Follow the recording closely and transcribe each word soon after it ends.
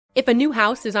If a new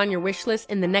house is on your wish list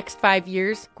in the next 5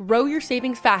 years, grow your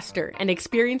savings faster and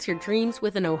experience your dreams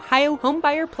with an Ohio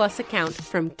Homebuyer Plus account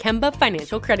from Kemba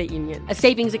Financial Credit Union. A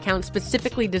savings account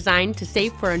specifically designed to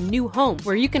save for a new home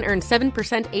where you can earn 7%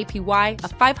 APY, a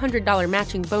 $500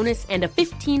 matching bonus, and a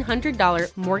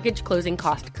 $1,500 mortgage closing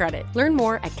cost credit. Learn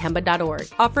more at Kemba.org.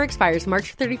 Offer expires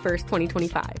March 31st,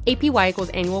 2025. APY equals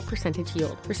annual percentage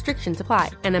yield. Restrictions apply.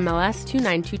 NMLS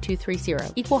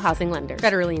 292230. Equal housing lender.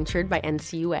 Federally insured by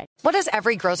NCUA. What does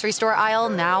every grocery store aisle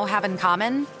now have in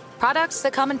common? Products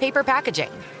that come in paper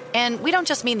packaging. And we don't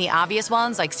just mean the obvious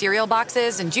ones like cereal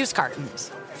boxes and juice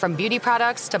cartons. From beauty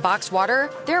products to boxed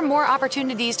water, there are more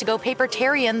opportunities to go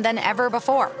papertarian than ever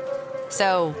before.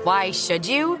 So why should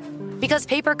you? Because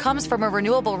paper comes from a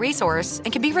renewable resource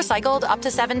and can be recycled up to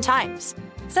 7 times.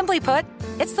 Simply put,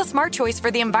 it's the smart choice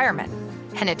for the environment.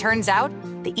 And it turns out,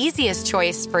 the easiest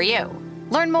choice for you.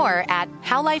 Learn more at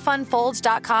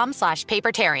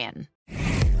howlifeunfolds.com/papertarian.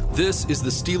 This is the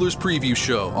Steelers Preview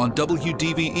Show on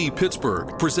WDVE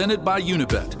Pittsburgh, presented by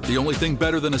Unibet. The only thing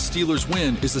better than a Steelers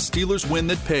win is a Steelers win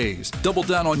that pays. Double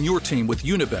down on your team with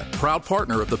Unibet, proud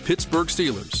partner of the Pittsburgh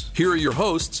Steelers. Here are your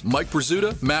hosts, Mike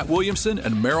Prizzuta, Matt Williamson,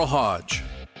 and Merrill Hodge.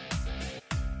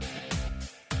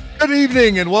 Good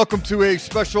evening and welcome to a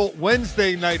special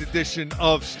Wednesday night edition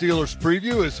of Steelers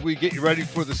Preview as we get you ready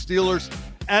for the Steelers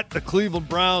at the Cleveland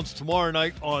Browns tomorrow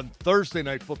night on Thursday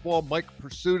Night Football. Mike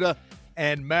Prizzuta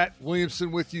and Matt Williamson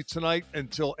with you tonight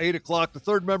until 8 o'clock. The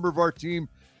third member of our team,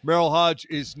 Merrill Hodge,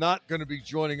 is not going to be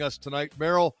joining us tonight.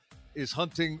 Merrill is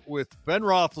hunting with Ben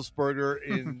Roethlisberger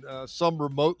in some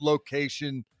remote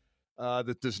location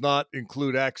that does not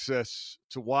include access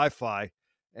to Wi-Fi.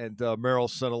 And Merrill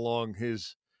sent along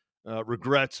his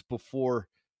regrets before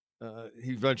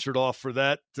he ventured off for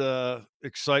that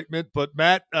excitement. But,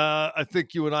 Matt, I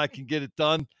think you and I can get it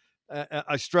done.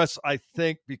 I stress I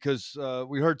think because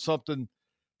we heard something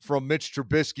from Mitch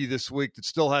Trubisky this week that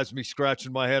still has me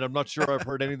scratching my head. I'm not sure I've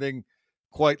heard anything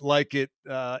quite like it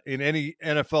in any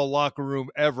NFL locker room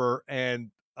ever.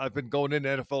 And I've been going into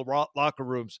NFL locker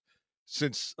rooms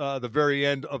since the very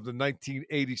end of the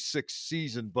 1986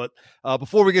 season. But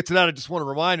before we get to that, I just want to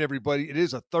remind everybody it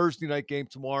is a Thursday night game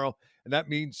tomorrow, and that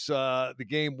means the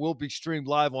game will be streamed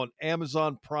live on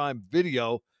Amazon Prime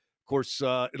Video. Of course,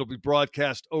 it'll be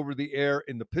broadcast over the air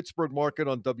in the Pittsburgh market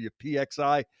on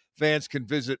WPXI. Fans can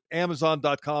visit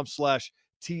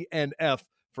Amazon.com/TNF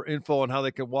for info on how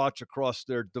they can watch across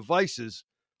their devices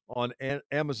on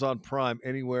Amazon Prime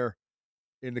anywhere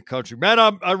in the country. Matt,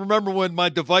 I remember when my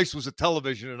device was a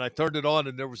television and I turned it on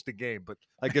and there was the game, but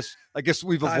I guess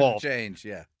we've evolved. Change,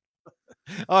 yeah.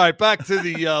 All right, back to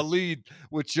the lead,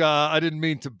 which I didn't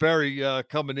mean to bury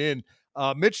coming in.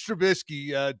 Mitch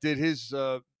Trubisky did his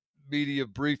media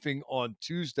briefing on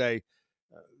Tuesday,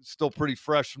 still pretty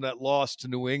fresh from that loss to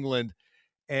New England.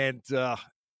 And, Matt,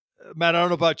 I don't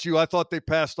know about you. I thought they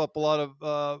passed up a lot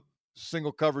of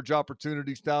single coverage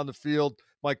opportunities down the field.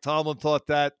 Mike Tomlin thought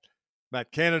that.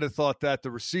 Matt Canada thought that.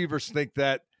 The receivers think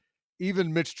that.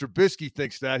 Even Mitch Trubisky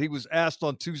thinks that. He was asked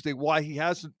on Tuesday why he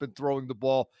hasn't been throwing the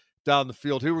ball down the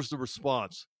field. Here was the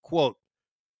response. Quote,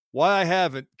 "Why I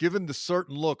haven't, given the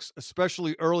certain looks,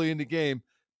 especially early in the game,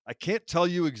 I can't tell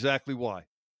you exactly why."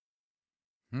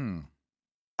 I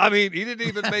mean, he didn't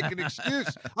even make an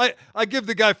excuse. I give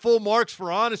the guy full marks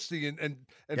for honesty and Yeah,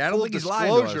 I don't full think he's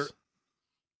lying to disclosure.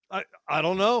 us. I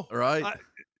don't know. Right.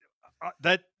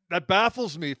 That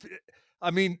baffles me. I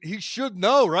mean, he should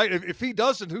know, right? If he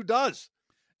doesn't, who does?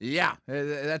 Yeah,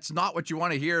 that's not what you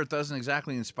want to hear. It doesn't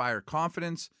exactly inspire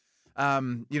confidence.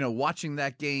 Watching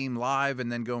that game live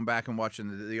and then going back and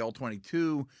watching the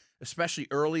All-22, especially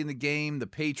early in the game, the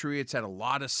Patriots had a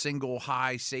lot of single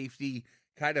high safety,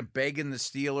 kind of begging the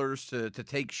Steelers to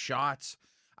take shots.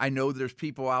 I know there's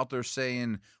people out there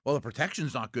saying, well, the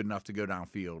protection's not good enough to go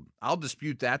downfield. I'll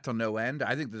dispute that to no end.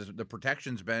 I think the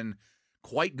protection's been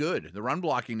quite good. The run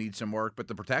blocking needs some work, but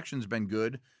the protection's been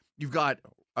good. You've got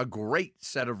a great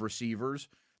set of receivers.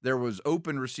 There was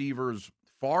open receivers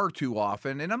far too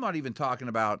often, and I'm not even talking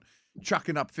about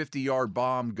chucking up 50-yard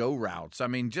bomb go routes. I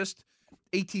mean, just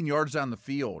 18 yards down the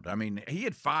field. I mean, he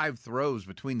had 5 throws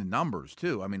between the numbers,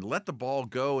 too. I mean, let the ball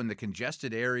go in the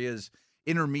congested areas,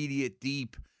 intermediate,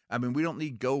 deep. I mean, we don't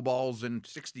need go balls and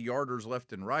 60-yarders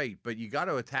left and right, but you got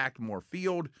to attack more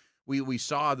field. We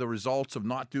saw the results of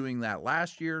not doing that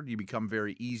last year. You become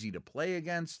very easy to play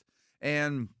against.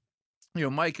 And,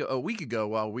 Mike, a week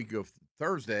ago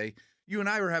Thursday, you and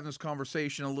I were having this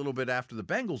conversation a little bit after the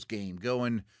Bengals game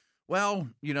going, well,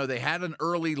 they had an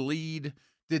early lead.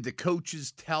 Did the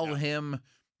coaches tell him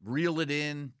reel it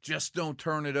in, just don't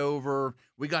turn it over.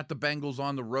 We got the Bengals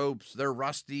on the ropes. They're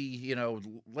rusty.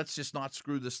 Let's just not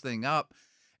screw this thing up.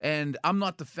 And I'm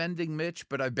not defending Mitch,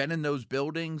 but I've been in those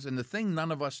buildings. And the thing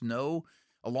none of us know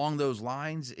along those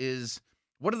lines is,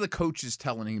 what are the coaches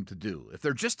telling him to do? If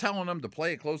they're just telling him to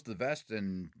play it close to the vest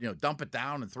and, dump it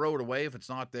down and throw it away if it's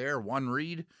not there, one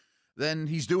read, then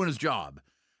he's doing his job.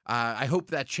 I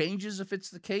hope that changes if it's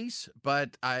the case,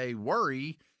 but I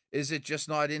worry, is it just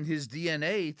not in his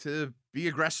DNA to be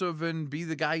aggressive and be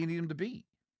the guy you need him to be?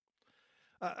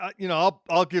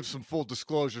 I'll give some full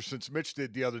disclosure since Mitch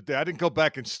did the other day. I didn't go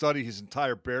back and study his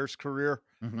entire Bears career.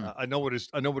 Mm-hmm. I know what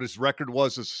his record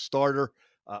was as a starter.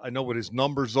 I know what his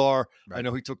numbers are. Right. I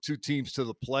know he took 2 teams to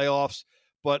the playoffs.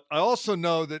 But I also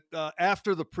know that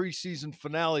after the preseason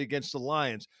finale against the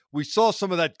Lions, we saw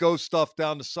some of that ghost stuff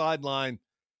down the sideline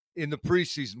in the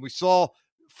preseason. We saw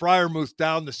Freiermuth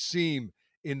down the seam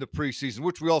in the preseason,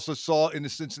 which we also saw in the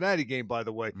Cincinnati game, by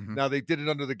the way. Mm-hmm. Now, they did it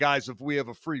under the guise of we have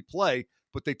a free play,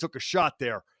 but they took a shot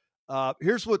there.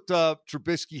 Here's what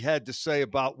Trubisky had to say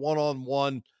about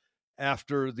one-on-one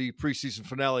after the preseason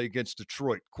finale against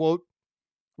Detroit. Quote,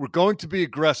 "We're going to be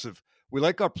aggressive. We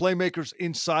like our playmakers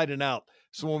inside and out.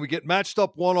 So when we get matched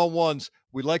up one-on-ones,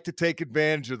 we like to take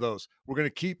advantage of those. We're going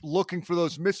to keep looking for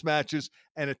those mismatches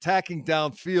and attacking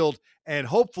downfield and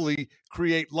hopefully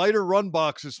create lighter run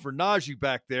boxes for Najee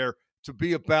back there to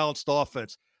be a balanced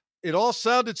offense." It all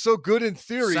sounded so good in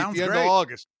theory at the end of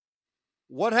August.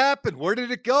 What happened? Where did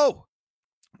it go?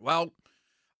 Well,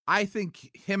 I think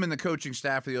him and the coaching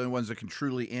staff are the only ones that can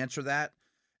truly answer that,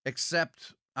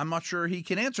 except I'm not sure he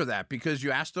can answer that because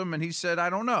you asked him and he said, I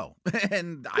don't know.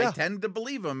 And yeah. I tend to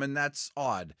believe him, and that's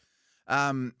odd.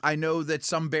 I know that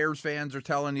some Bears fans are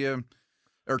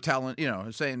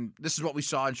saying, this is what we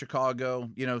saw in Chicago,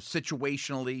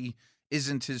 situationally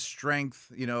isn't his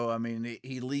strength.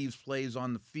 He leaves plays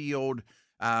on the field.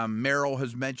 Merrill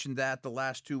has mentioned that the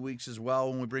last 2 weeks as well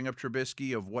when we bring up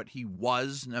Trubisky of what he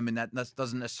was. That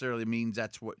doesn't necessarily mean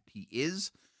that's what he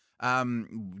is.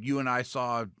 You and I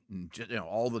saw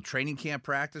all the training camp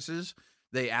practices.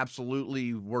 They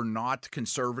absolutely were not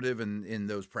conservative in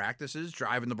those practices,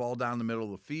 driving the ball down the middle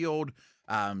of the field.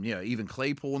 Even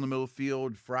Claypool in the middle of the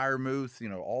field, Freiermuth,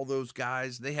 all those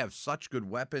guys. They have such good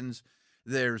weapons.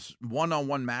 There's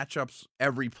one-on-one matchups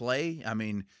every play.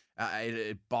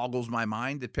 It boggles my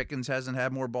mind that Pickens hasn't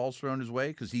had more balls thrown his way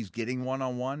because he's getting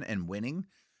one-on-one and winning.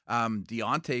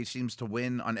 Deontay seems to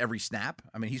win on every snap.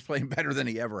 He's playing better than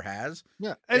he ever has.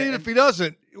 Yeah, and even if he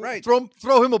doesn't, right,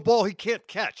 throw him a ball he can't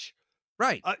catch.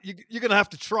 Right. You're going to have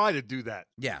to try to do that.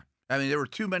 Yeah. There were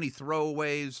too many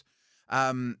throwaways.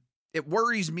 It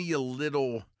worries me a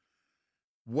little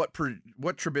what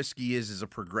Trubisky is as a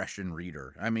progression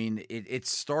reader. It's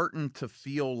starting to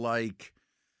feel like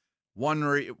one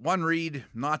read,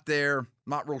 not there,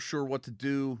 not real sure what to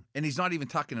do, and he's not even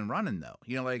tucking and running, though.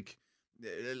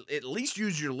 At least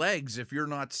use your legs if you're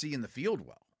not seeing the field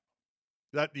well.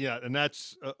 And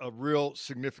that's a real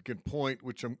significant point,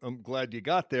 which I'm glad you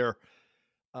got there.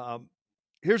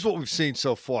 Here's what we've seen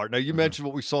so far. Now, you mentioned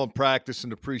what we saw in practice in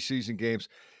the preseason games.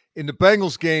 In the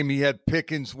Bengals game, he had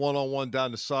Pickens one-on-one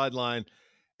down the sideline,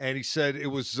 and he said it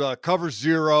was cover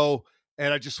 0,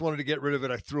 and I just wanted to get rid of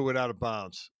it. I threw it out of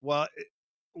bounds. Well,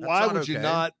 why would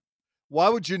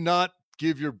you not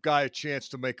give your guy a chance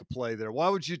to make a play there? Why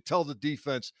would you tell the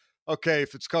defense, okay,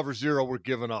 if it's cover 0, we're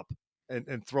giving up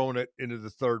and throwing it into the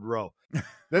third row?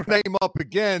 Then they came up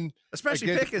again. Especially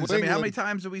Pickens. How many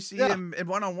times do we see him in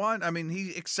one-on-one?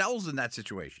 He excels in that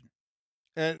situation.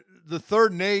 And the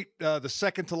 3rd and 8, the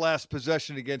second to last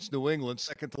possession against New England,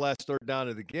 second to last third down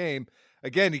of the game,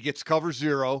 again, he gets cover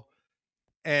 0.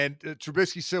 And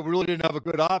Trubisky said we really didn't have a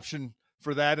good option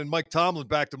for that. And Mike Tomlin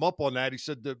backed him up on that. He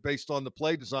said that based on the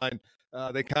play design,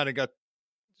 they kind of got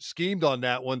schemed on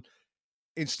that one.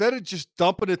 Instead of just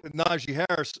dumping it to Najee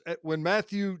Harris, when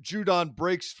Matthew Judon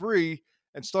breaks free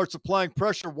and starts applying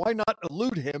pressure, why not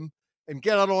elude him and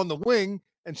get out on the wing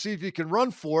and see if you can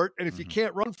run for it? And if you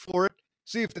can't run for it,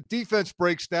 see if the defense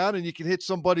breaks down and you can hit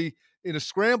somebody in a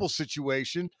scramble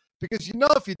situation. Because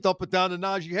if you dump it down to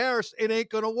Najee Harris, it ain't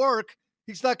going to work.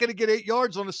 He's not going to get 8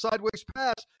 yards on a sideways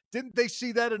pass. Didn't they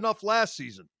see that enough last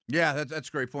season? Yeah, that's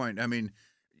a great point.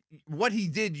 What he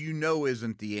did,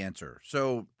 isn't the answer.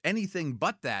 So anything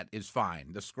but that is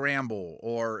fine. The scramble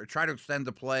or try to extend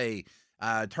the play,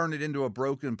 turn it into a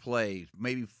broken play.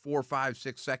 Maybe 4, 5,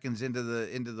 6 seconds into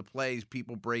the plays,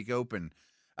 people break open.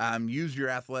 Use your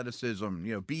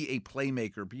athleticism. Be a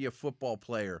playmaker. Be a football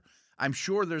player. I'm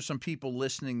sure there's some people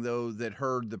listening though that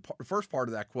heard the first part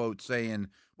of that quote saying,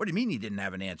 "What do you mean he didn't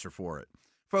have an answer for it?"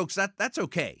 folks, that's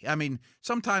okay. I mean,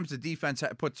 sometimes the defense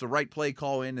puts the right play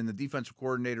call in and the defensive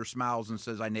coordinator smiles and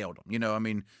says, I nailed him. You know, I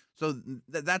mean, so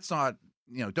that's not,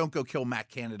 you know, don't go kill Matt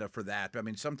Canada for that. I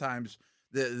mean, sometimes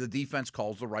the defense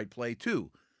calls the right play too,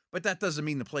 but that doesn't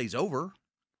mean the play's over.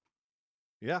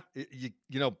 Yeah.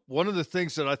 You know, one of the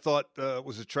things that I thought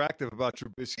was attractive about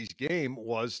Trubisky's game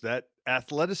was that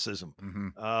athleticism.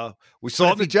 We saw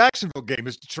it in the Jacksonville game.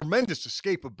 It's tremendous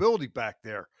escapability back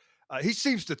there. He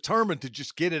seems determined to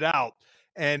just get it out.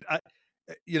 And,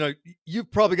 you know,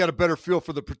 you've probably got a better feel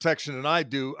for the protection than I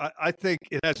do. I think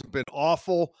it hasn't been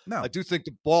awful. No. I do think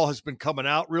the ball has been coming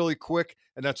out really quick,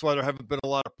 and that's why there haven't been a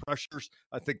lot of pressures.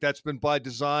 I think that's been by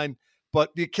design.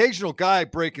 But the occasional guy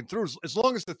breaking through, as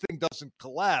long as the thing doesn't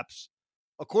collapse,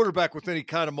 a quarterback with any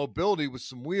kind of mobility with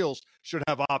some wheels should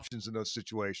have options in those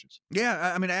situations.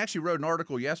 Yeah, I mean, I actually wrote an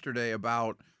article yesterday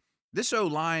about this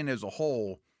O-line as a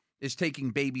whole is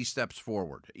taking baby steps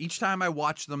forward. Each time I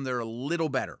watch them, they're a little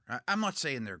better. I'm not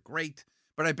saying they're great,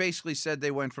 but I basically said they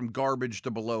went from garbage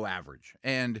to below average.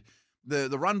 And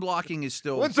the run blocking is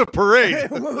still... What's a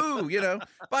parade? Woohoo, you know.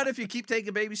 But if you keep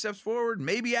taking baby steps forward,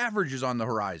 maybe average is on the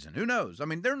horizon. Who knows? I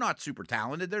mean, they're not super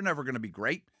talented. They're never going to be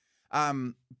great.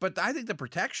 But I think the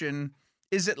protection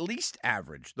is at least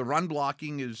average. The run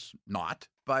blocking is not,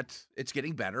 but it's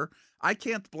getting better. I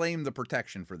can't blame the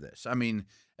protection for this. I mean,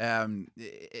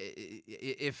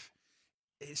 if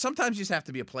sometimes you just have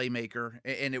to be a playmaker,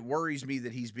 and it worries me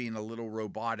that he's being a little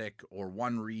robotic or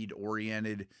one read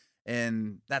oriented,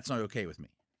 and that's not okay with me.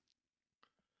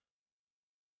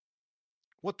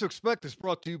 What to Expect is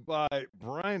brought to you by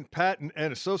Brian Patton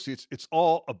and Associates. It's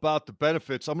all about the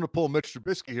benefits. I'm going to pull Mitch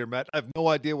Trubisky here, Matt. I have no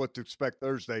idea what to expect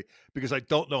Thursday because I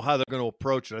don't know how they're going to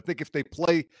approach it. I think if they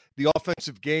play the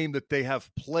offensive game that they have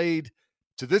played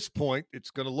to this point,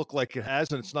 it's going to look like it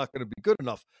has, and it's not going to be good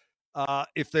enough.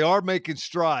 If they are making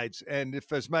strides, and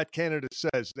if, as Matt Canada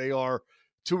says, they are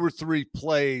 2 or 3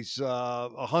 plays,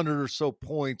 100 or so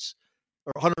points,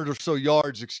 or 100 or so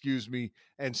yards,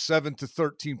 and 7 to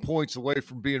 13 points away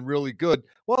from being really good,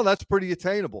 well, that's pretty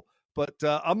attainable. But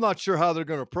I'm not sure how they're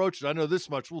going to approach it. I know this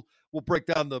much. We'll break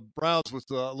down the Browns with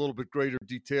a little bit greater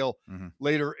detail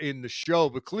later in the show.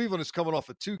 But Cleveland is coming off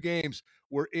of 2 games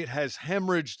where it has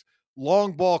hemorrhaged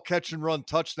long ball catch and run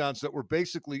touchdowns that were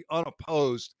basically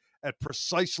unopposed at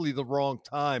precisely the wrong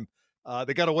time.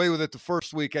 They got away with it the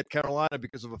first week at Carolina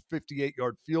because of a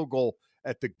 58-yard field goal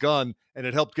at the gun, and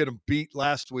it helped get them beat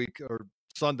last week, or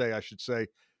Sunday, I should say,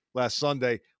 last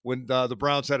Sunday, when the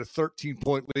Browns had a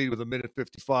 13-point lead with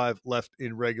 1:55 left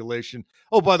in regulation.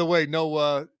 Oh, by the way,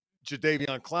 no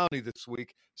Jadeveon Clowney this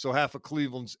week, so half of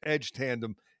Cleveland's edge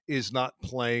tandem is not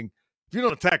playing. If you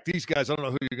don't attack these guys, I don't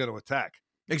know who you're going to attack.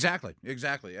 Exactly.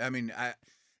 I mean,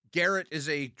 Garrett is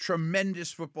a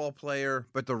tremendous football player,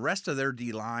 but the rest of their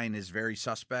D-line is very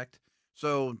suspect.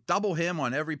 So double him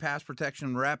on every pass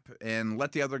protection rep and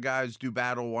let the other guys do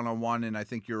battle one-on-one, and I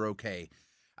think you're okay.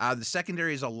 The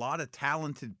secondary is a lot of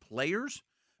talented players,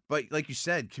 but like you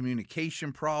said,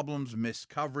 communication problems, missed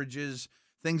coverages,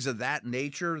 things of that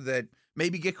nature that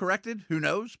maybe get corrected. Who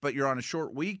knows? But you're on a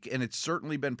short week, and it's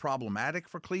certainly been problematic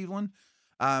for Cleveland.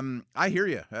 I hear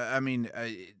you. I mean,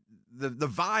 the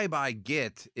vibe I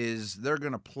get is they're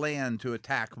going to plan to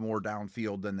attack more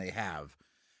downfield than they have.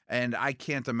 And I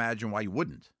can't imagine why you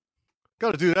wouldn't.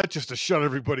 Got to do that just to shut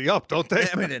everybody up, don't they?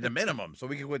 I mean, at a minimum, so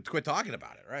we can quit talking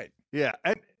about it, right? Yeah.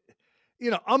 And,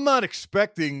 you know, I'm not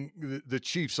expecting the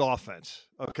Chiefs' offense.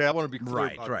 Okay, I want to be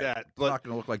clear about that. But it's not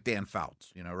going to look like Dan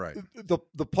Fouts, you know, right?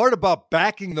 The part about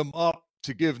backing them up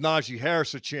to give Najee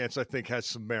Harris a chance, I think, has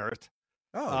some merit.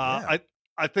 Oh, yeah.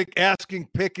 I think asking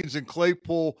Pickens and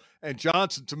Claypool and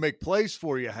Johnson to make plays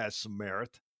for you has some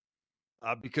merit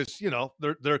because, you know,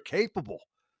 they're capable.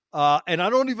 And I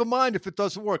don't even mind if it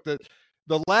doesn't work.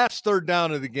 The last third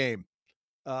down of the game,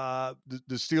 the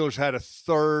Steelers had a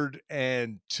 3rd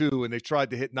and 2, and they tried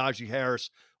to hit Najee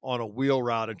Harris on a wheel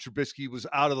route, and Trubisky was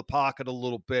out of the pocket a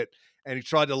little bit, and he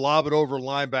tried to lob it over a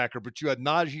linebacker, but you had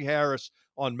Najee Harris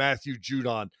on Matthew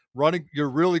Judon running your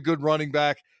really good running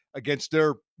back against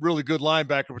their really good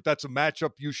linebacker, but that's a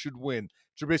matchup you should win.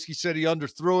 Trubisky said he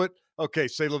underthrew it. Okay,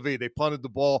 say la vie. They punted the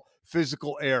ball,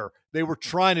 physical error. They were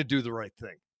trying to do the right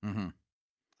thing. Mm-hmm.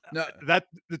 No,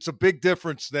 it's a big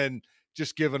difference than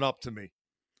just giving up to me.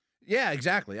 Yeah,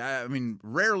 exactly. I mean,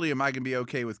 rarely am I going to be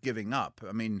okay with giving up.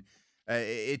 I mean,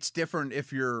 it's different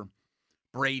if you're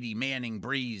Brady, Manning,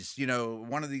 Breeze, you know,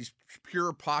 one of these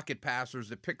pure pocket passers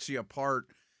that picks you apart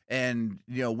and,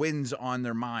 you know, wins on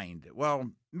their mind. Well,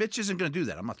 Mitch isn't going to do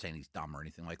that. I'm not saying he's dumb or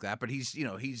anything like that, but he's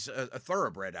a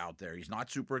thoroughbred out there. He's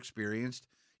not super experienced.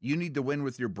 You need to win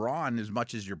with your brawn as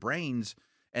much as your brains.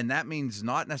 And that means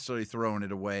not necessarily throwing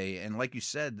it away. And like you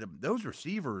said, those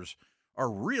receivers are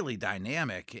really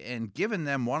dynamic, and giving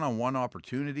them one-on-one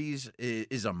opportunities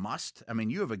is a must. I mean,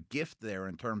 you have a gift there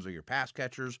in terms of your pass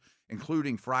catchers,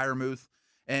 including Freiermuth.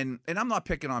 And I'm not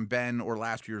picking on Ben or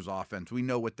last year's offense. We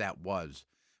know what that was.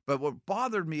 But what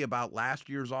bothered me about last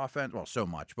year's offense, well, so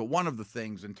much, but one of the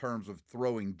things in terms of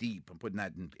throwing deep, I'm putting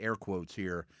that in air quotes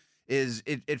here, is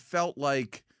it felt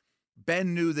like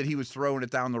Ben knew that he was throwing it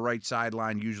down the right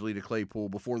sideline, usually to Claypool,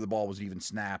 before the ball was even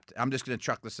snapped. I'm just going to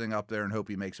chuck this thing up there and hope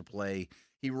he makes a play.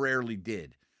 He rarely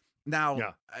did.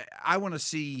 Now, I want to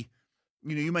see,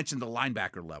 you mentioned the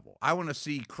linebacker level. I want to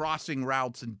see crossing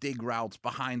routes and dig routes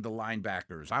behind the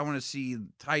linebackers. I want to see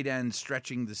tight ends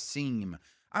stretching the seam.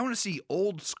 I want to see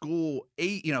old school,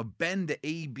 bend to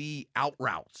AB out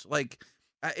routes. Like,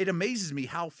 it amazes me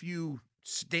how few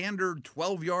standard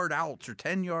 12-yard outs or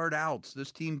 10-yard outs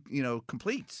this team,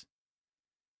 completes.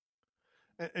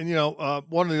 And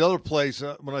one of the other plays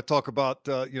when I talk about,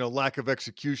 lack of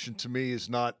execution, to me is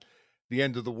not the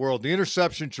end of the world. The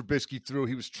interception Trubisky threw,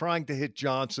 he was trying to hit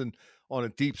Johnson on a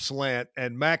deep slant,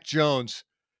 and Mac Jones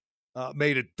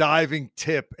made a diving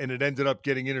tip, and it ended up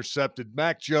getting intercepted.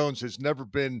 Mac Jones has never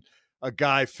been a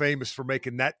guy famous for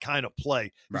making that kind of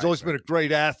play. He's always been a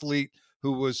great athlete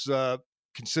who was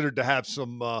considered to have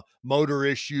some motor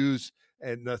issues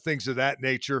and things of that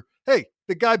nature. Hey,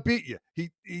 the guy beat you.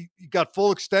 He got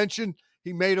full extension.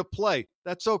 He made a play.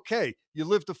 That's okay. You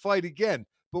live to fight again.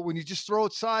 But when you just throw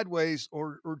it sideways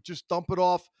or just dump it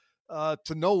off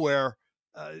to nowhere,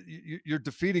 you're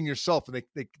defeating yourself, and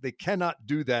they cannot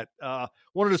do that.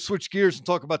 Wanted to switch gears and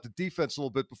talk about the defense a little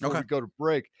bit before we go to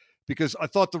break, because I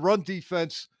thought the run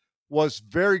defense was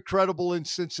very credible in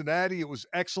Cincinnati. It was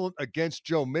excellent against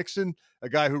Joe Mixon, a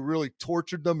guy who really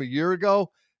tortured them a year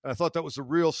ago. And I thought that was a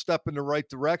real step in the right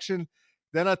direction.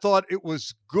 Then I thought it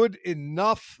was good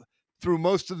enough through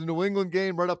most of the New England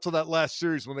game, right up to that last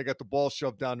series when they got the ball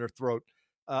shoved down their throat.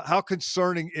 How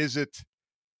concerning is it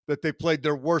that they played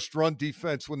their worst run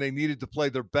defense when they needed to play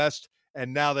their best,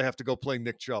 and now they have to go play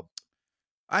Nick Chubb?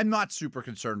 I'm not super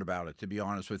concerned about it, to be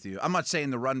honest with you. I'm not saying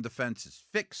the run defense is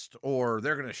fixed or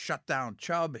they're going to shut down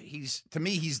Chubb. To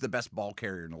me, he's the best ball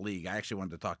carrier in the league. I actually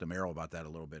wanted to talk to Merrill about that a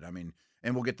little bit. I mean,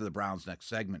 and we'll get to the Browns next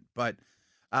segment. But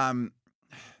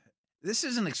this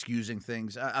isn't excusing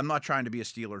things. I'm not trying to be a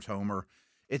Steelers homer.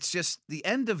 It's just the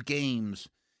end of games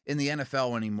in the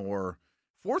NFL anymore.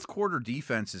 Fourth quarter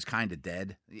defense is kind of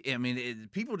dead. I mean,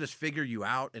 people just figure you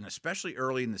out, and especially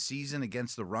early in the season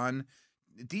against the run,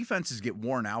 defenses get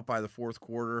worn out by the fourth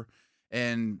quarter,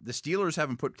 and the Steelers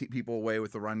haven't put people away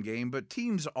with the run game, but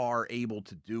teams are able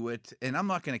to do it, and I'm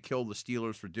not going to kill the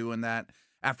Steelers for doing that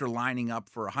after lining up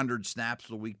for 100 snaps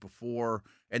the week before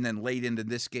and then late into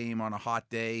this game on a hot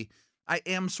day. I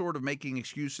am sort of making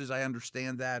excuses. I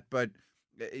understand that, but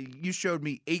you showed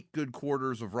me 8 good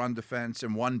quarters of run defense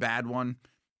and 1 bad one.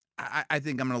 I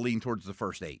think I'm going to lean towards the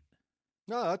first 8.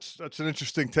 No, that's an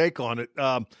interesting take on it.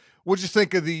 What did you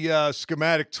think of the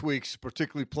schematic tweaks,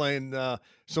 particularly playing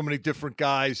so many different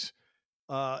guys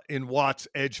in Watt's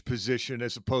edge position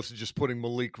as opposed to just putting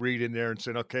Malik Reed in there and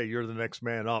saying, okay, you're the next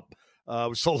man up?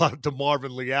 We saw a lot of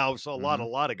DeMarvin Leal. We saw a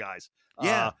lot of guys.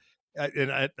 Yeah.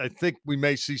 And I think we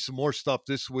may see some more stuff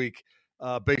this week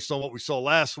based on what we saw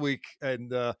last week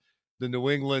and the New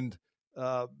England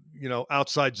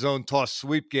outside zone toss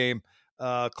sweep game.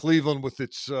 Cleveland with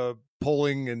its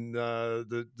pulling and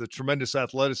the tremendous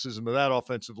athleticism of that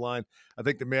offensive line. I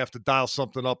think they may have to dial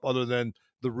something up other than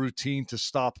the routine to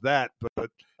stop that.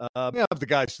 But they have the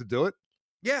guys to do it.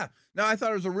 Yeah. No, I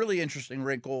thought it was a really interesting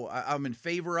wrinkle. I'm in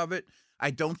favor of it. I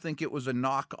don't think it was a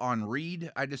knock on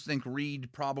Reed. I just think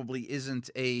Reed probably isn't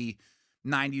a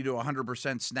 90 to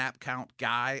 100% snap count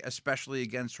guy, especially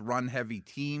against run-heavy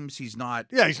teams. He's not.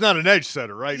 Yeah, he's not an edge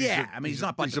setter, right? Yeah, he's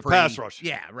not. He's a pass rush.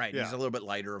 Yeah, right. Yeah. He's a little bit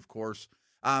lighter, of course.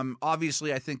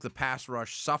 Obviously, I think the pass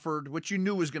rush suffered, which you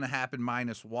knew was going to happen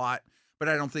minus Watt, but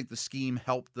I don't think the scheme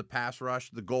helped the pass rush.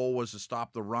 The goal was to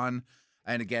stop the run,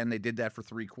 and again, they did that for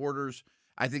 3 quarters.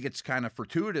 I think it's kind of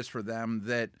fortuitous for them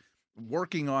that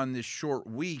working on this short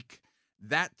week,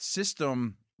 that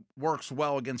system works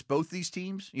well against both these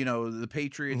teams, the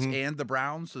Patriots and the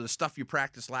Browns. So the stuff you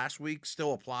practiced last week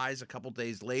still applies a couple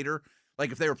days later.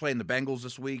 Like if they were playing the Bengals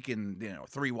this week and,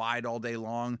 3 wide all day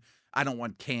long, I don't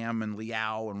want Cam and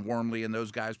Leal and Wormley and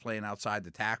those guys playing outside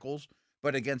the tackles.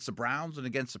 But against the Browns and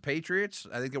against the Patriots,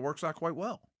 I think it works out quite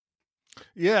well.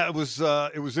 Yeah, it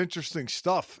was interesting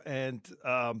stuff. And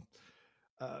I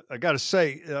got to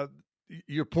say,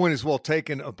 your point is well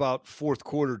taken about fourth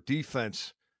quarter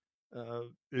defense.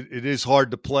 It is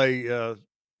hard to play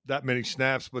that many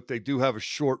snaps, but they do have a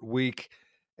short week.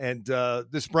 And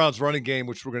this Browns running game,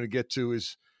 which we're going to get to,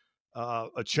 is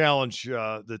a challenge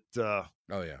that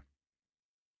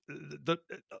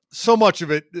so much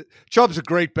of it. Chubb's a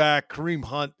great back. Kareem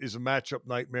Hunt is a matchup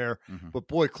nightmare. But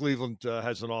boy, Cleveland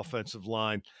has an offensive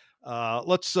line.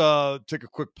 Let's take a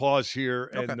quick pause here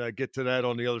and get to that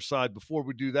on the other side. Before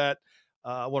we do that,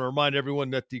 I want to remind everyone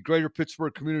that the Greater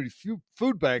Pittsburgh Community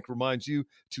Food Bank reminds you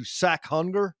to sack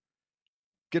hunger,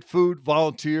 get food,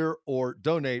 volunteer, or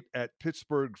donate at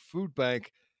pittsburghfoodbank.org.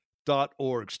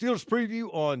 Steelers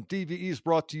Preview on DVE is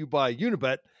brought to you by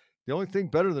Unibet. The only thing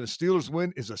better than a Steelers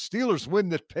win is a Steelers win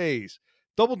that pays.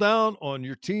 Double down on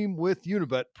your team with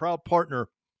Unibet, proud partner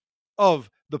of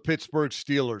the Pittsburgh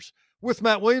Steelers. With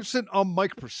Matt Williamson, I'm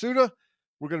Mike Pursuta.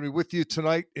 We're going to be with you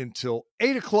tonight until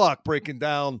 8 o'clock, breaking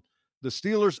down the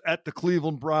Steelers at the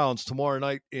Cleveland Browns tomorrow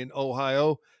night in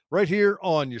Ohio, right here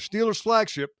on your Steelers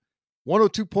flagship,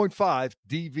 102.5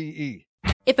 DVE.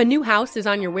 If a new house is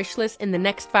on your wish list in the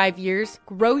next 5 years,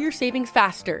 grow your savings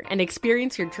faster and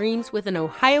experience your dreams with an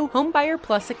Ohio Homebuyer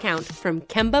Plus account from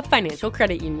Kemba Financial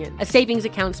Credit Union. A savings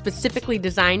account specifically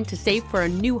designed to save for a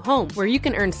new home, where you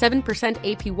can earn 7%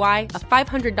 APY,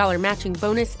 a $500 matching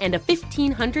bonus, and a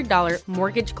 $1,500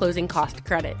 mortgage closing cost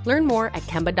credit. Learn more at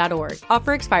Kemba.org.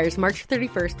 Offer expires March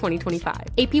 31st, 2025.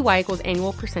 APY equals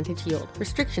annual percentage yield.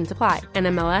 Restrictions apply.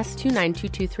 NMLS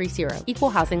 292230.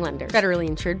 Equal housing lender. Federally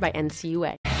insured by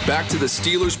NCUA. Back to the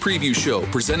Steelers Preview Show,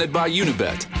 presented by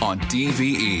Unibet on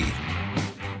DVE.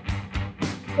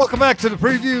 Welcome back to the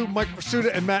preview. Mike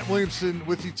Pursuta and Matt Williamson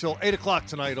with you till 8 o'clock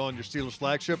tonight on your Steelers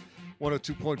flagship,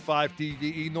 102.5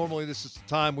 DVE. Normally, this is the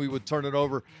time we would turn it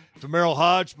over to Merrill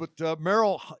Hodge, but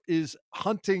Merrill is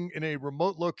hunting in a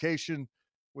remote location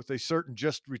with a certain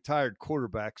just retired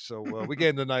quarterback. So we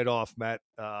gave him the night off, Matt.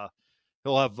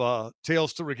 He'll have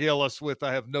tales to regale us with,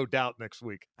 I have no doubt, next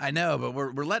week. I know, but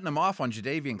we're letting him off on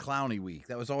Jadeveon Clowney week.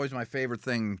 That was always my favorite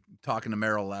thing talking to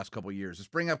Merrill the last couple of years.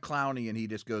 Just bring up Clowney, and he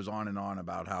just goes on and on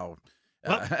about how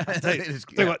tell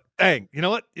you what, dang, you know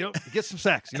what? You get some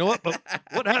sacks. You know what? But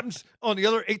what happens on the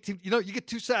other 18? You get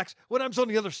 2 sacks. What happens on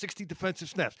the other 60 defensive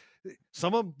snaps?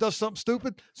 Some of them does something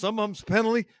stupid. Some of them's a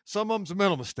penalty. Some of them's a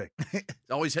mental mistake.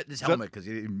 Always hitting his helmet because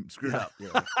he screwed up.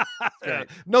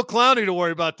 No Clowney to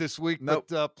worry about this week, nope.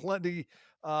 But plenty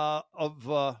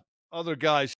of other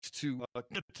guys to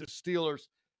get to Steelers'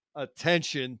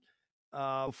 attention.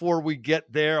 Before we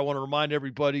get there, I want to remind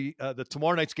everybody that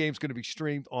tomorrow night's game is going to be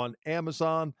streamed on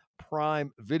Amazon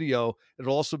Prime Video.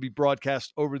 It'll also be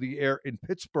broadcast over the air in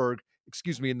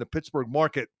the Pittsburgh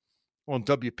market on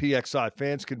WPXI.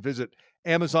 Fans can visit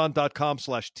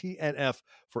Amazon.com/TNF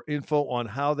for info on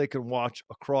how they can watch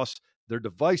across their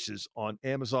devices on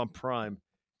Amazon Prime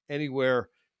anywhere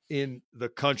in the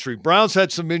country. Browns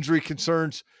had some injury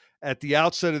concerns at the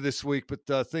outset of this week,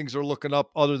 but things are looking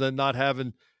up other than not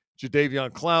having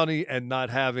Jadeveon Clowney and not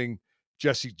having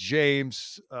Jesse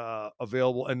James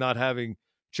available and not having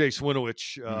Chase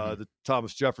Winovich, the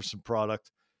Thomas Jefferson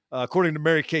product. According to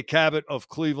Mary Kay Cabot of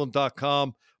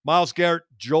Cleveland.com, Myles Garrett,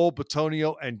 Joel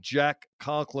Bitonio, and Jack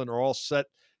Conklin are all set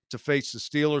to face the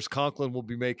Steelers. Conklin will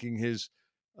be making his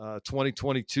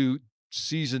 2022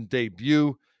 season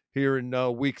debut here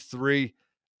in week 3.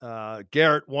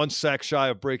 Garrett 1 sack shy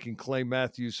of breaking Clay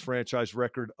Matthews' franchise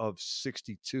record of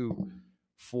 62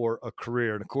 for a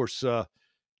career. And, of course,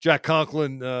 Jack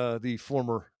Conklin, the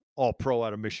former All-Pro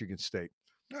out of Michigan State.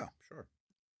 Oh, sure.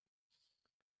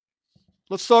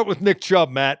 Let's start with Nick Chubb,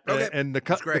 Matt. Okay. And the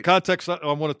context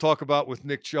I want to talk about with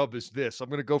Nick Chubb is this. I'm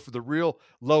going to go for the real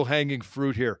low-hanging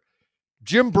fruit here.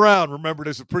 Jim Brown, remembered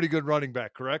as a pretty good running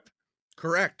back, correct?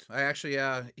 Correct. I actually,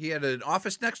 he had an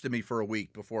office next to me for a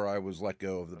week before I was let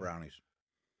go of the Brownies.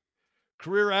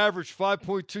 Career average,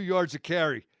 5.2 yards a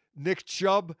carry. Nick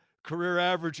Chubb, career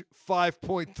average,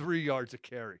 5.3 yards a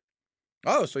carry.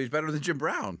 Oh, so he's better than Jim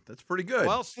Brown. That's pretty good.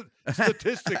 Well,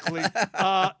 statistically,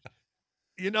 I'm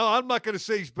not going to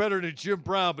say he's better than Jim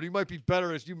Brown, but he might be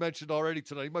better, as you mentioned already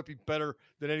tonight. He might be better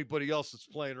than anybody else that's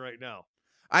playing right now.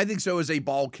 I think so as a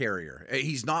ball carrier.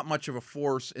 He's not much of a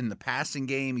force in the passing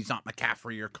game. He's not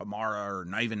McCaffrey or Kamara or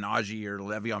Ivan Najee or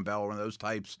Le'Veon Bell, one of those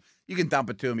types. You can dump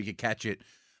it to him. He can catch it.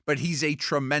 But he's a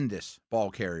tremendous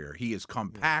ball carrier. He is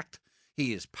compact.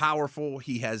 He is powerful.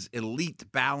 He has elite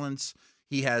balance.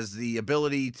 He has the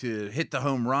ability to hit the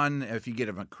home run if you get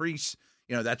him a crease.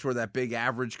 That's where that big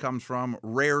average comes from.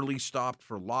 Rarely stopped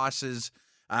for losses.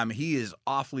 He is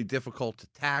awfully difficult to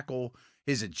tackle.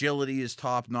 His agility is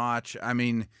top-notch. I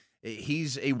mean,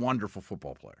 he's a wonderful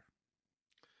football player.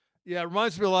 Yeah, it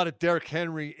reminds me a lot of Derrick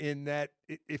Henry in that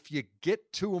if you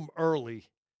get to him early,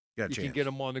 you can get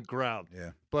him on the ground.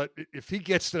 Yeah. But if he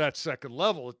gets to that second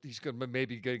level, he's going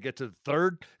to get to the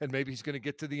third, and maybe he's going to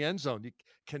get to the end zone. You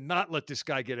cannot let this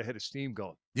guy get ahead of steam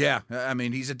going. Yeah, I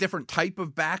mean, he's a different type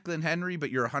of back than Henry,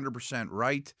 but you're 100%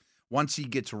 right. Once he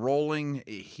gets rolling,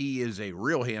 he is a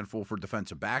real handful for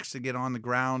defensive backs to get on the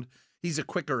ground. He's a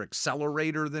quicker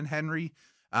accelerator than Henry.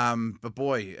 But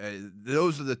boy,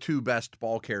 those are the two best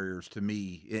ball carriers to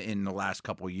me in the last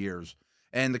couple of years.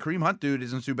 And the Kareem Hunt dude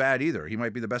isn't too bad either. He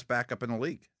might be the best backup in the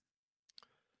league.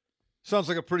 Sounds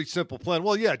like a pretty simple plan.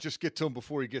 Well, yeah, just get to him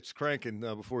before he gets cranking,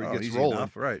 before he gets rolling.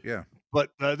 Enough. Right, yeah.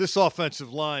 But this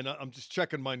offensive line, I'm just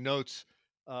checking my notes.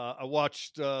 I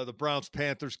watched the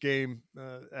Browns-Panthers game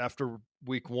after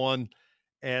week 1,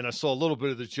 and I saw a little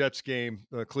bit of the Jets game,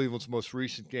 Cleveland's most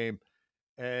recent game.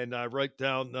 And I write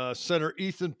down center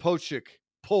Ethan Pochik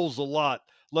pulls a lot.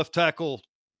 Left tackle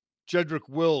Jedrick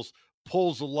Wills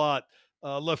pulls a lot.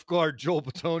 Left guard Joel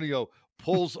Bitonio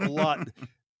pulls a lot.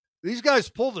 These guys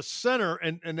pull the center,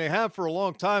 and they have for a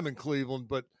long time in Cleveland,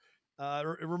 but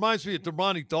it reminds me of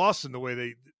Dermontti Dawson, the way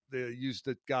they used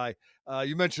that guy.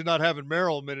 You mentioned not having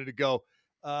Merrill a minute ago.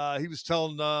 He was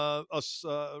telling us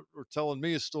or telling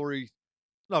me a story.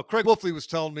 No, Craig Wolfley was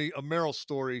telling me a Merrill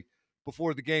story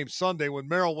before the game Sunday when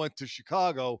Merrill went to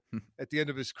Chicago at the end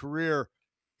of his career.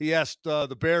 He asked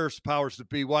the Bears powers that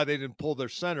be why they didn't pull their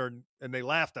center, and they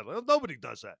laughed at him. Well, nobody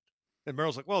does that. And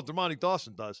Merrill's like, well, Dermontti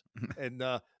Dawson does. And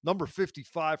number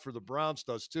 55 for the Browns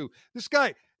does too. This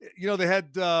guy, they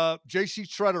had J.C.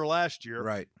 Treader last year.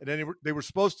 Right. And then they were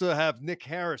supposed to have Nick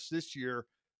Harris this year,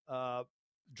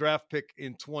 draft pick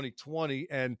in 2020.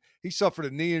 And he suffered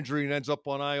a knee injury and ends up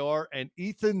on IR. And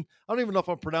Ethan, I don't even know if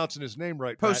I'm pronouncing his name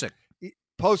right. Posick.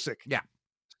 Posick. Yeah.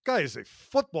 This guy is a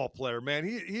football player, man.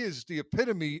 He is the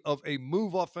epitome of a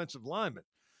move offensive lineman.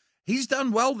 He's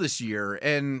done well this year,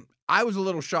 and I was a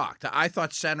little shocked. I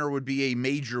thought center would be a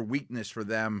major weakness for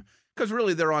them because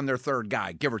really they're on their third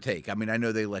guy, give or take. I mean, I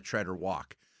know they let Treader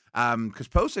walk because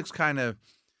Posick's kind of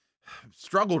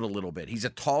struggled a little bit. He's a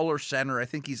taller center. I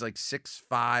think he's like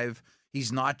 6'5".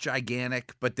 He's not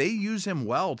gigantic, but they use him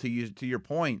well, to your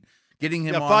point, getting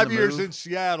him on 5 years in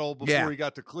Seattle before he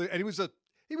got to Cleveland. And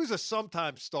he was a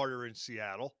sometime starter in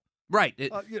Seattle. Right.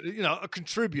 A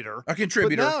contributor. A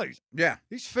contributor. But now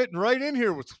he's fitting right in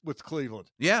here with Cleveland.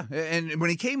 Yeah. And when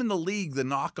he came in the league, the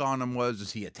knock on him was,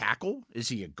 is he a tackle? Is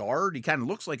he a guard? He kind of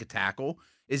looks like a tackle.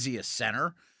 Is he a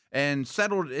center? And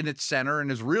settled in its center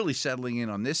and is really settling in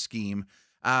on this scheme.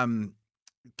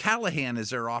 Callahan is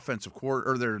their offensive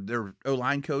coordinator, or their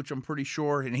O-line coach, I'm pretty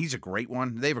sure. And he's a great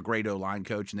one. They have a great O-line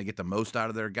coach, and they get the most out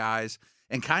of their guys.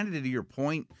 And kind of to your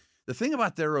point, the thing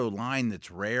about their O-line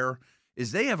that's rare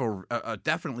is they have a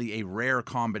definitely a rare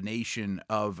combination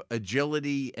of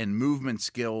agility and movement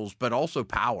skills, but also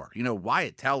power.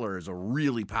 Wyatt Teller is a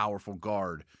really powerful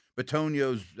guard.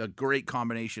 Bitonio's a great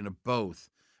combination of both.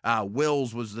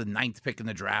 Wills was the 9th pick in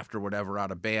the draft or whatever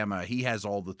out of Bama. He has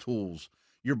all the tools.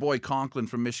 Your boy Conklin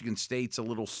from Michigan State's a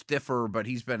little stiffer, but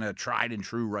he's been a tried and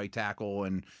true right tackle.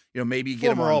 And, maybe you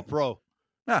get him on. All-Pro.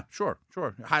 Yeah, sure.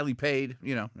 Highly paid,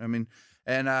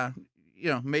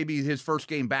 maybe his first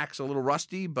game back's a little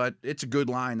rusty, but it's a good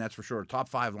line, that's for sure. Top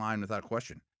 5 line without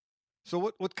question. So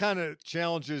what kind of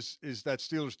challenges is that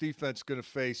Steelers defense going to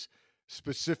face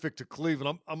specific to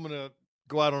Cleveland? I'm going to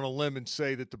go out on a limb and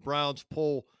say that the Browns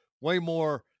pull way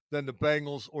more than the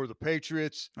Bengals or the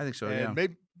Patriots. I think so,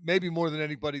 and maybe more than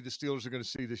anybody the Steelers are going to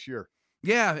see this year.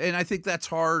 Yeah, and I think that's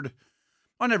hard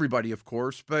on everybody, of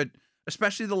course, but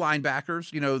especially the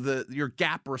linebackers. Your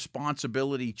gap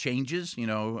responsibility changes.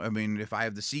 If I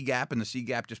have the C gap and the C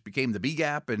gap just became the B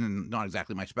gap, and not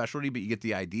exactly my specialty, but you get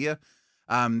the idea.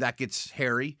 That gets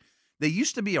hairy. They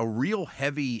used to be a real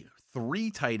heavy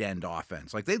 3 tight end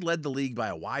offense. Like, they led the league by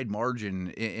a wide margin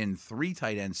in 3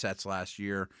 tight end sets last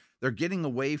year. They're getting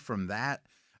away from that.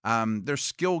 There's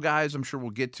skill guys I'm sure we'll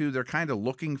get to. They're kind of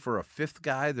looking for a 5th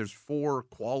guy. There's 4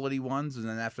 quality ones, and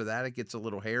then after that it gets a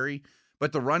little hairy.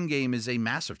 But the run game is a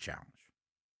massive challenge.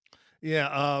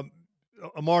 Yeah,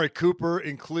 Amari Cooper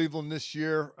in Cleveland this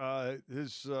year,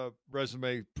 his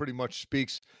resume pretty much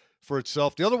speaks for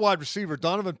itself. The other wide receiver,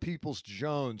 Donovan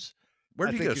Peoples-Jones.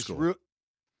 Where did he go to school?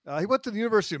 He went to the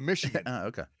University of Michigan.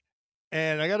 Okay.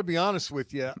 And I got to be honest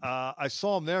with you, I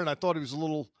saw him there, and I thought he was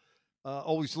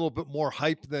always a little bit more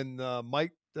hype than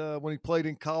Mike when he played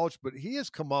in college. But he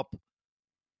has come up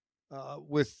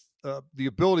with the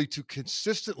ability to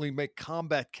consistently make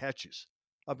combat catches.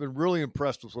 I've been really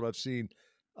impressed with what I've seen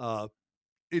in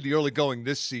the early going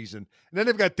this season. And then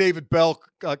they've got David Bell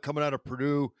coming out of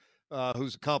Purdue,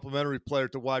 who's a complimentary player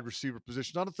at the wide receiver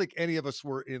position. I don't think any of us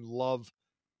were in love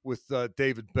with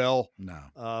David Bell. No.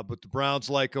 But the Browns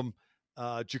like him.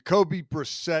 Jacoby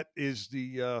Brissett is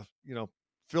the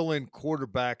fill-in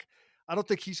quarterback. I don't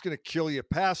think he's going to kill you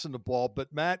passing the ball,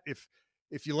 but Matt, if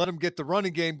you let him get the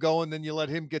running game going, then you let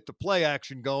him get the play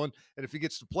action going, and if he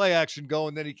gets the play action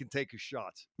going, then he can take his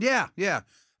shots. Yeah.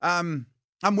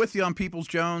 I'm with you on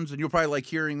Peoples-Jones, and you'll probably like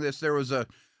hearing this. There was a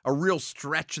real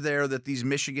stretch there that these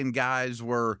Michigan guys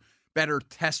were better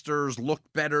testers,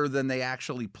 looked better than they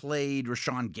actually played.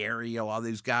 Rashawn Gary, a lot of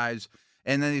these guys.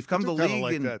 And then they've come to the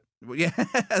league.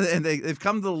 And they've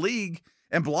come to the league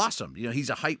and blossomed. He's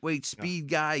a height, weight, speed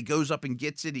guy. He goes up and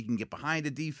gets it. He can get behind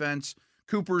a defense.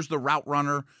 Cooper's the route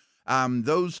runner.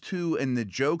 Those two and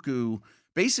Njoku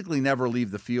basically never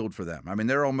leave the field for them. I mean,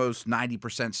 they're almost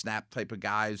 90% snap type of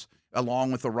guys,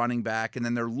 along with a running back. And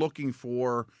then they're looking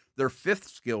for their fifth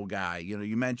skill guy.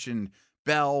 You mentioned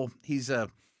Bell. He's a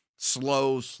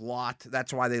slow slot.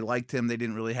 That's why they liked him. They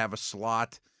didn't really have a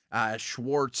slot.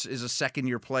 Schwartz is a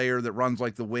second-year player that runs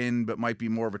like the wind, but might be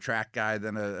more of a track guy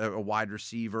than a wide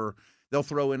receiver. They'll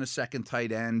throw in a second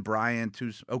tight end, Bryant,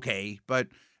 who's okay, but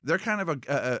they're kind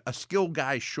of a skill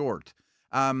guy short.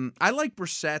 I like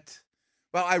Brissett.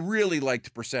 Well, I really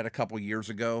liked Brissett a couple years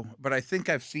ago, but I think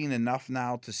I've seen enough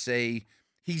now to say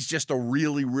he's just a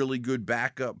really, really good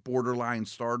backup, borderline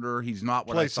starter. He's not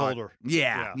what I thought. Placeholder.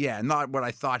 Yeah, not what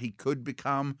I thought he could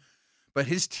become. But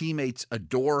his teammates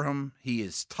adore him. He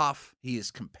is tough. He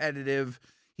is competitive.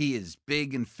 He is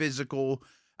big and physical.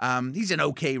 He's an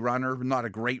okay runner, not a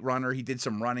great runner. He did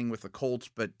some running with the Colts,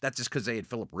 but that's just because they had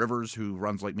Phillip Rivers, who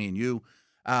runs like me and you.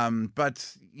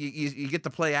 But you get the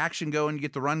play action going, you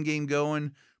get the run game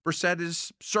going. Brissett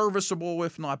is serviceable,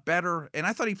 if not better, and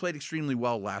I thought he played extremely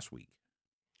well last week.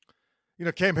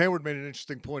 Cam Hayward made an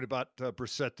interesting point about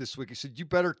Brissett this week. He said, you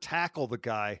better tackle the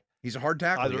guy. He's a hard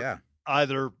tackler,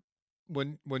 Either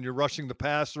when you're rushing the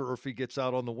passer or if he gets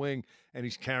out on the wing and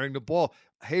he's carrying the ball.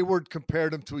 Hayward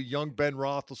compared him to a young Ben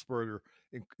Roethlisberger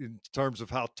in terms of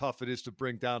how tough it is to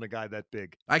bring down a guy that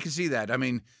big. I can see that. I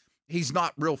mean, he's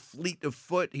not real fleet of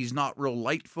foot. He's not real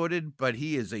light-footed, but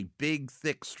he is a big,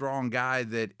 thick, strong guy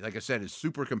that, like I said, is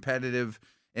super competitive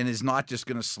and is not just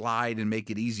going to slide and make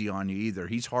it easy on you either.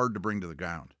 He's hard to bring to the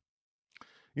ground.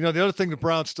 The other thing the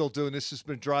Browns still do, and this has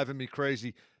been driving me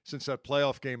crazy since that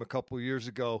playoff game a couple of years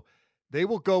ago, they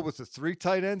will go with a 3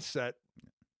 tight end set,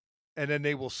 and then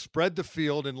they will spread the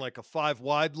field in like a 5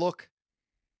 wide look,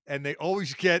 and they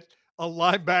always get a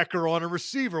linebacker on a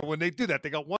receiver when they do that. They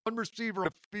got one receiver on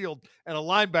the field, and a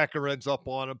linebacker ends up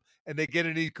on him, and they get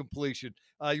an incompletion.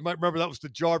 You might remember that was the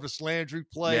Jarvis Landry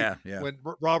play when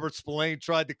Robert Spillane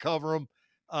tried to cover him.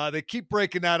 They keep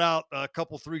breaking that out a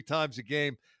couple, 3 times a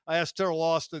game. I asked Terrell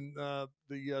Austin, the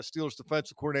Steelers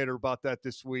defensive coordinator, about that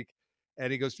this week.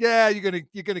 And he goes, yeah, you're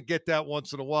gonna get that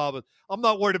once in a while, but I'm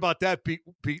not worried about that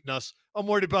beating us. I'm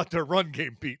worried about their run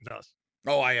game beating us.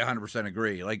 Oh, I 100%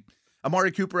 agree. Like,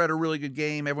 Amari Cooper had a really good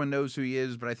game. Everyone knows who he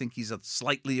is, but I think he's a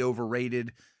slightly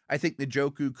overrated. I think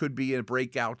Njoku could be a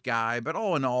breakout guy, but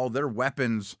all in all, their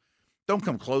weapons don't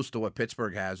come close to what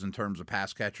Pittsburgh has in terms of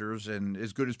pass catchers. And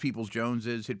as good as Peoples-Jones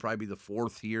is, he'd probably be the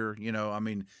 4th here. I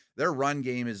mean, their run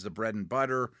game is the bread and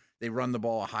butter. They run the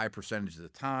ball a high percentage of the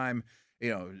time.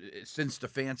 Since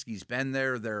Stefanski's been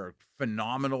there, they're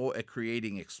phenomenal at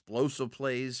creating explosive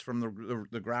plays from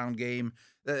the ground game.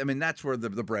 I mean, that's where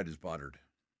the bread is buttered.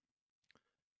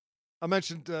 I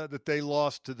mentioned that they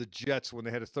lost to the Jets when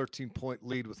they had a 13-point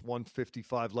lead with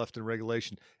 1:55 left in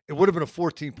regulation. It would have been a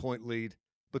 14-point lead,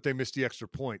 but they missed the extra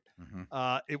point.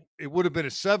 Mm-hmm. It would have been a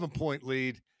 7-point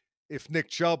lead if Nick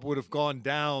Chubb would have gone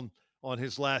down on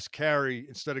his last carry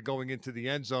instead of going into the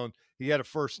end zone. He had a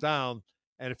first down.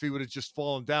 And if he would have just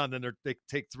fallen down, then they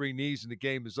take 3 knees and the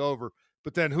game is over.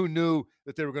 But then who knew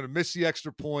that they were going to miss the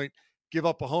extra point, give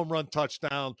up a home run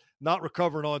touchdown, not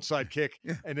recover an onside kick,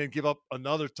 and then give up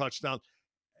another touchdown.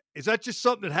 Is that just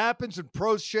something that happens and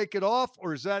pros shake it off?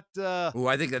 Or is that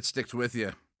I think that sticks with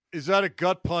you. Is that a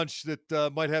gut punch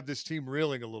that might have this team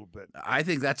reeling a little bit? I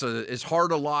think that's as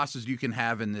hard a loss as you can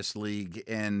have in this league.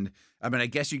 And, I mean, I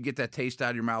guess you get that taste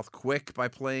out of your mouth quick by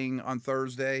playing on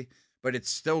Thursday, but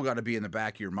it's still got to be in the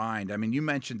back of your mind. I mean, you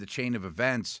mentioned the chain of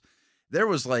events. There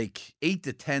was like 8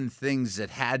 to 10 things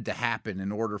that had to happen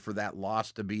in order for that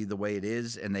loss to be the way it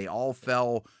is, and they all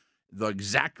fell the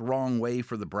exact wrong way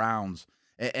for the Browns.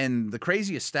 And the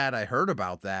craziest stat I heard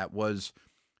about that was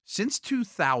since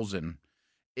 2000,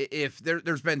 if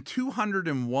there's been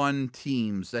 201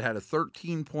 teams that had a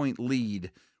 13-point lead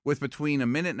with between a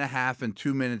minute and a half and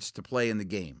 2 minutes to play in the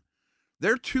game.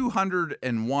 They're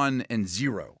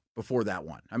 201-0 before that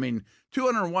one. I mean,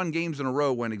 201 games in a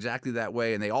row went exactly that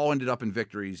way, and they all ended up in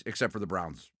victories except for the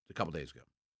Browns a couple days ago.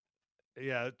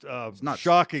 Yeah, It's nuts.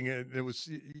 shocking. It was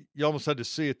you almost had to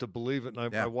see it to believe it. And I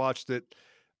Yeah. watched it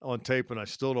on tape, and I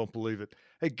still don't believe it.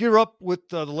 Hey, gear up with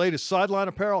the latest sideline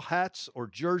apparel, hats, or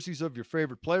jerseys of your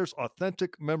favorite players,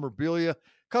 authentic memorabilia,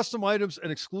 custom items,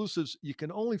 and exclusives you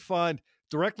can only find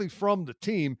directly from the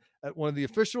team at one of the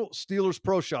official Steelers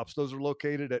Pro Shops. Those are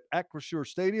located at Acrisure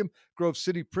Stadium, Grove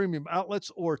City Premium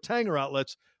Outlets, or Tanger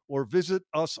Outlets, or visit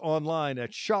us online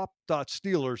at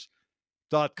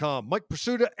shop.steelers.com. Mike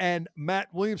Pursuta and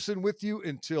Matt Williamson with you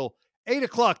until 8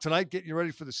 o'clock tonight, getting you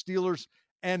ready for the Steelers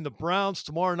and the Browns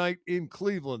tomorrow night in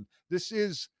Cleveland. This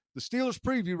is the Steelers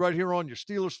preview right here on your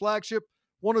Steelers flagship,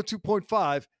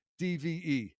 102.5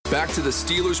 DVE. Back to the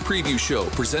Steelers preview show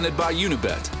presented by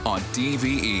Unibet on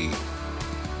DVE.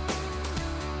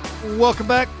 Welcome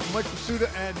back. Mike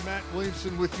Pursuta and Matt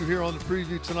Williamson with you here on the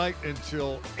preview tonight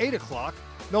until 8 o'clock.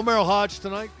 No Merrill Hodge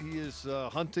tonight. He is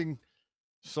hunting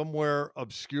somewhere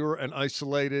obscure and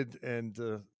isolated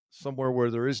and somewhere where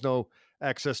there is no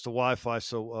access to Wi-Fi.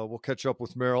 So we'll catch up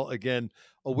with Merrill again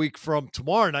a week from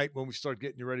tomorrow night when we start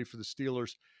getting you ready for the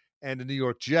Steelers and the New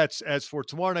York Jets. As for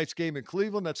tomorrow night's game in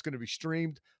Cleveland, that's going to be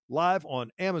streamed live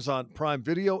on Amazon Prime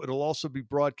Video. It'll also be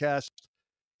broadcast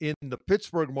in the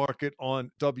Pittsburgh market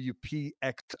on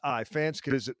WPXI. Fans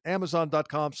can visit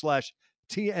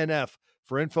Amazon.com/TNF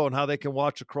for info on how they can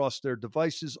watch across their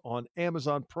devices on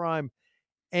Amazon Prime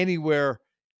anywhere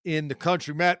in the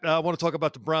country. Matt, I want to talk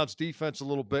about the Browns defense a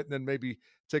little bit and then maybe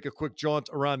take a quick jaunt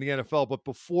around the NFL. But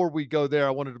before we go there,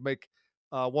 I wanted to make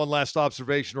one last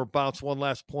observation or bounce one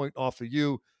last point off of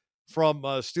you from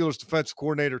Steelers defensive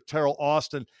coordinator Terrell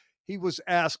Austin. He was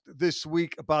asked this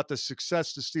week about the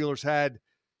success the Steelers had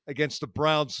against the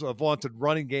Browns' vaunted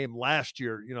running game last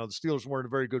year. You know, the Steelers weren't a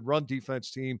very good run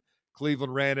defense team.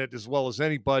 Cleveland ran it as well as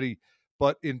anybody.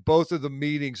 But in both of the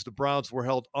meetings, the Browns were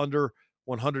held under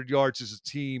 100 yards as a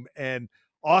team. And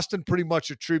Austin pretty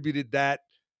much attributed that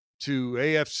to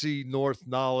AFC North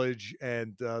knowledge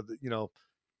and,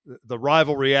 the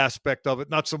rivalry aspect of it.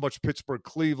 Not so much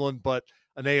Pittsburgh-Cleveland, but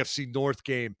an AFC North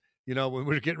game. You know, when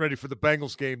we were getting ready for the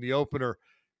Bengals game, the opener,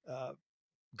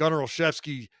 Gunnar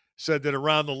Olszewski said that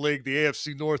around the league, the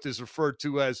AFC North is referred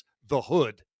to as the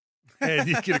hood. And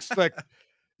you can expect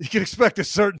a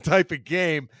certain type of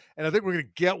game. And I think we're going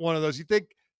to get one of those. You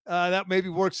think that maybe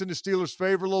works in the Steelers'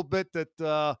 favor a little bit, that,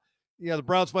 the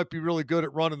Browns might be really good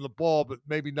at running the ball, but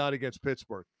maybe not against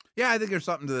Pittsburgh. Yeah, I think there's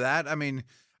something to that. I mean,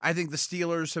 I think the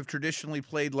Steelers have traditionally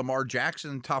played Lamar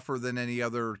Jackson tougher than any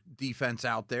other defense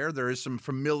out there. There is some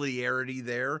familiarity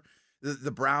there.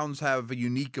 The Browns have a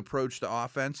unique approach to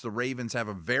offense. The Ravens have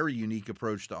a very unique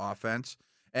approach to offense,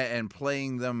 and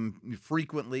playing them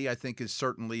frequently, I think, is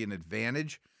certainly an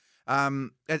advantage.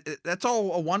 That's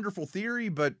all a wonderful theory,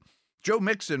 but Joe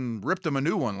Mixon ripped him a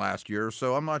new one last year,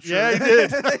 so I'm not sure. Yeah, he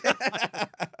did.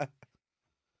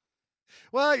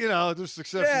 Well, there's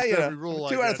exceptions to every rule.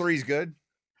 2 out of 3 is good.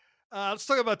 Let's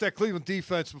talk about that Cleveland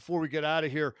defense before we get out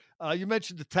of here. You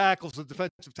mentioned the tackles, the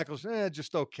defensive tackles,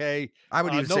 just okay. I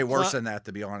would even say worse than that,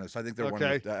 to be honest. I think they're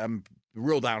okay. I'm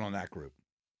real down on that group.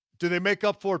 Do they make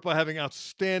up for it by having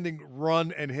outstanding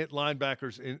run and hit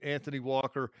linebackers in Anthony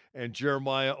Walker and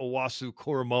Jeremiah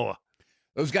Owusu-Koramoah?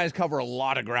 Those guys cover a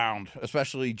lot of ground,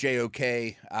 especially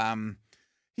JOK.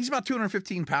 He's about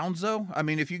 215 pounds, though. I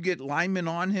mean, if you get linemen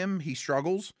on him, he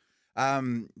struggles.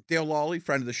 Dale Lawley,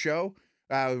 friend of the show,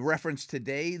 referenced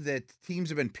today that teams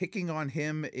have been picking on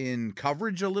him in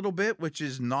coverage a little bit, which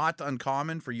is not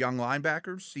uncommon for young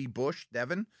linebackers. See Bush,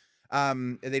 Devin.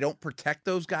 They don't protect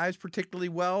those guys particularly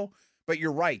well. But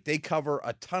you're right. They cover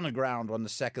a ton of ground on the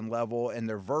second level, and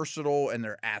they're versatile, and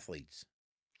they're athletes.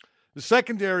 The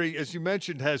secondary, as you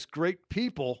mentioned, has great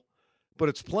people, but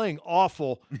it's playing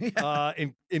awful. Yeah.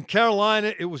 In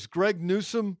Carolina, it was Greg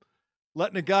Newsome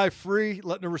letting a guy free,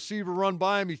 letting a receiver run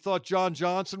by him. He thought John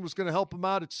Johnson was going to help him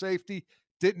out at safety.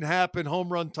 Didn't happen.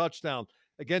 Home run touchdown.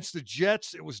 Against the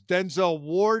Jets, it was Denzel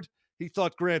Ward. He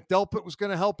thought Grant Delpit was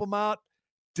going to help him out.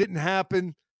 Didn't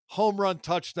happen. Home run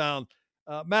touchdown.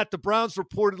 Matt, the Browns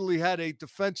reportedly had a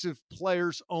defensive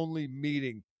players-only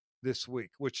meeting this week,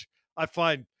 which I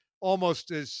find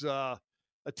almost as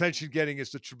attention-getting as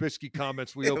the Trubisky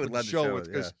comments we opened the show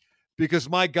with. Because,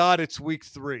 my God, it's week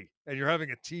 3, and you're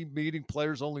having a team meeting,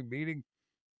 players-only meeting.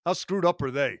 How screwed up are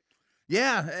they?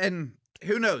 Yeah, and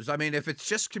who knows? I mean, if it's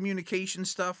just communication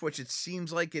stuff, which it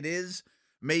seems like it is,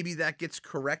 maybe that gets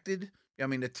corrected. I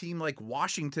mean, a team like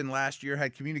Washington last year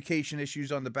had communication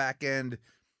issues on the back end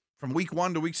from week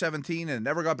 1 to week 17, and it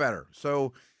never got better.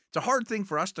 So it's a hard thing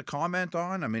for us to comment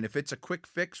on. I mean, if it's a quick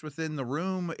fix within the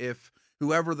room, if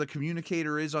whoever the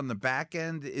communicator is on the back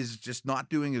end is just not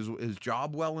doing his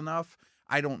job well enough,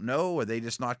 I don't know. Are they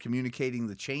just not communicating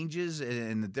the changes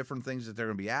and the different things that they're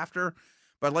going to be after?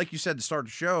 But like you said to start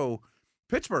the show,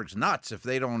 Pittsburgh's nuts if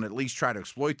they don't at least try to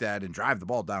exploit that and drive the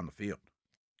ball down the field.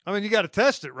 I mean, you got to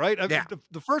test it, right? Yeah.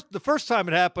 The first time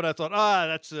it happened, I thought,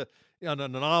 that's an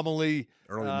anomaly.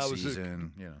 Early in the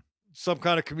season, some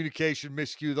kind of communication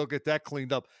miscue. They'll get that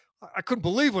cleaned up. I couldn't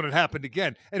believe when it happened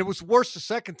again. And it was worse the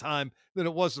second time than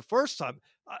it was the first time.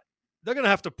 They're going to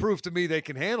have to prove to me they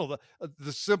can handle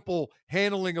the simple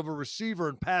handling of a receiver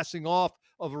and passing off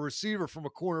of a receiver from a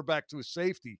cornerback to a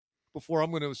safety before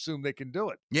I'm going to assume they can do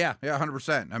it. Yeah,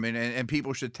 100%. I mean, and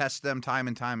people should test them time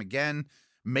and time again.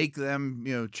 Make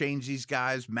them, change these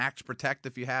guys, max protect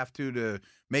if you have to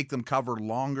make them cover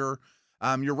longer.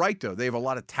 You're right, though. They have a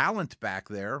lot of talent back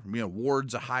there.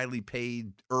 Ward's a highly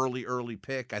paid early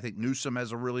pick. I think Newsome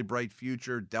has a really bright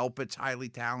future. Delpit's highly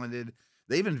talented.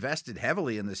 They've invested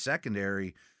heavily in the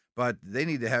secondary, but they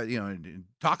need to have,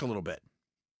 talk a little bit.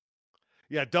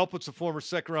 Yeah, Delpit's a former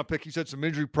second-round pick. He's had some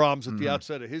injury problems at the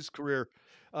outset of his career.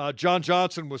 John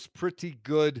Johnson was pretty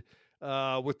good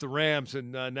with the Rams,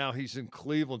 and now he's in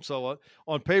Cleveland. So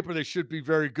on paper, they should be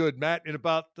very good. Matt, in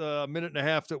about a minute and a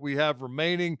half that we have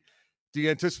remaining, do you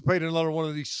anticipate another one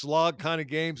of these slog kind of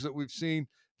games that we've seen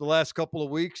the last couple of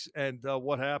weeks, and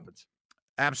what happens?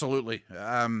 Absolutely.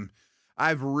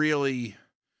 I've really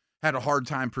had a hard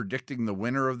time predicting the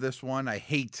winner of this one. I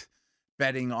hate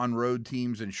betting on road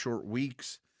teams in short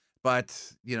weeks, but,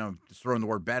 just throwing the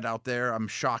word bet out there, I'm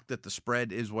shocked that the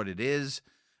spread is what it is.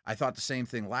 I thought the same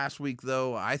thing last week,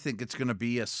 though. I think it's going to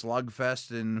be a slugfest,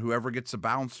 and whoever gets a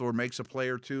bounce or makes a play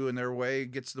or two in their way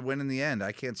gets the win in the end.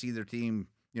 I can't see their team,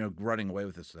 running away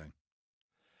with this thing.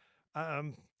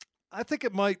 I think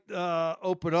it might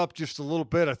open up just a little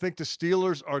bit. I think the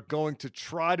Steelers are going to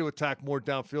try to attack more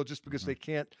downfield just because they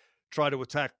can't try to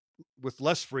attack with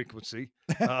less frequency.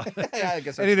 I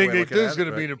guess anything they do is going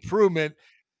to be an improvement.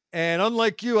 And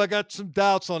unlike you, I got some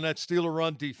doubts on that Steeler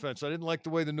run defense. I didn't like the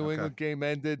way the New England game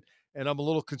ended, and I'm a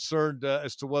little concerned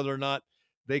as to whether or not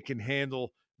they can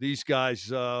handle these guys.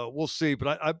 We'll see,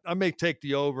 but I may take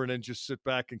the over and then just sit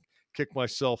back and kick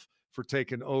myself for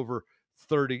taking over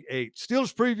 38.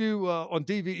 Steelers Preview on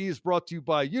DVE is brought to you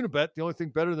by Unibet. The only thing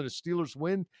better than a Steelers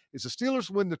win is a Steelers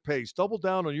win that pays. Double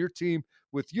down on your team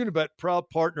with Unibet, proud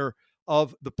partner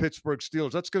of the Pittsburgh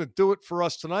Steelers. That's going to do it for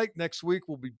us tonight. Next week,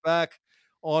 we'll be back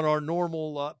on our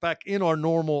normal, back in our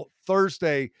normal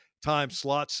Thursday time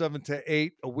slot, 7 to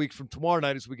 8, a week from tomorrow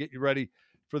night as we get you ready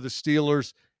for the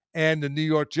Steelers and the New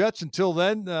York Jets. Until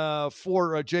then,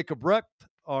 for Jacob Reck,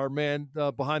 our man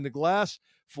behind the glass,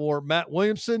 for Matt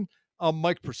Williamson, I'm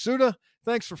Mike Pursuta.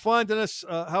 Thanks for finding us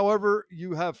however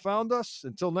you have found us.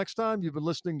 Until next time, you've been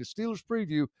listening to Steelers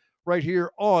Preview right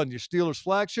here on your Steelers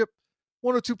flagship,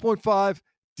 102.5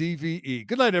 DVE.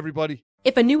 Good night, everybody.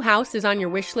 If a new house is on your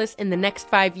wish list in the next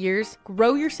 5 years,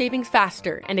 grow your savings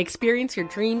faster and experience your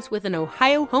dreams with an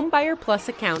Ohio Homebuyer Plus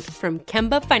account from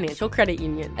Kemba Financial Credit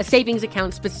Union. A savings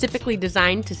account specifically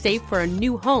designed to save for a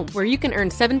new home, where you can earn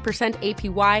 7%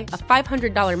 APY, a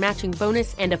 $500 matching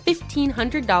bonus, and a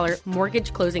 $1,500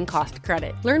 mortgage closing cost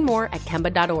credit. Learn more at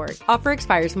Kemba.org. Offer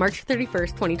expires March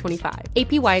 31st, 2025.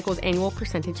 APY equals annual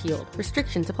percentage yield.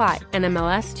 Restrictions apply.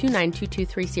 NMLS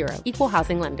 292230. Equal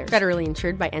housing lender. Federally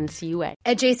insured by NCUA.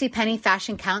 At JCPenney,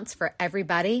 fashion counts for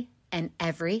everybody and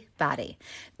everybody.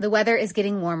 The weather is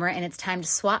getting warmer, and it's time to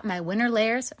swap my winter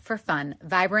layers for fun,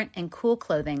 vibrant, and cool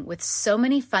clothing. With so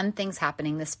many fun things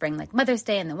happening this spring, like Mother's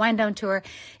Day and the Wind Down Tour,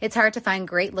 it's hard to find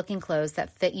great-looking clothes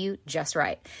that fit you just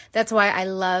right. That's why I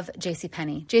love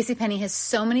JCPenney. JCPenney has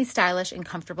so many stylish and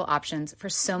comfortable options for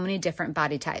so many different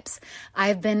body types.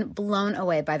 I've been blown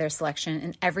away by their selection,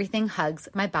 and everything hugs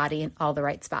my body in all the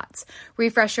right spots.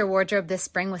 Refresh your wardrobe this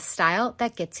spring with style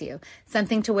that gets you.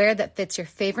 Something to wear that fits your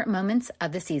favorite moments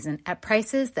of the season at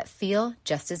prices that feel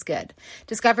just as good.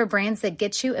 Discover brands that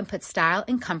get you and put style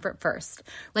and comfort first,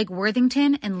 like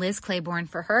Worthington and Liz Claiborne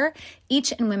for her,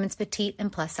 each in women's petite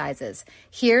and plus sizes.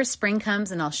 Here, spring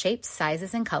comes in all shapes,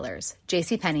 sizes, and colors.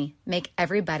 JCPenney, make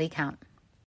everybody count.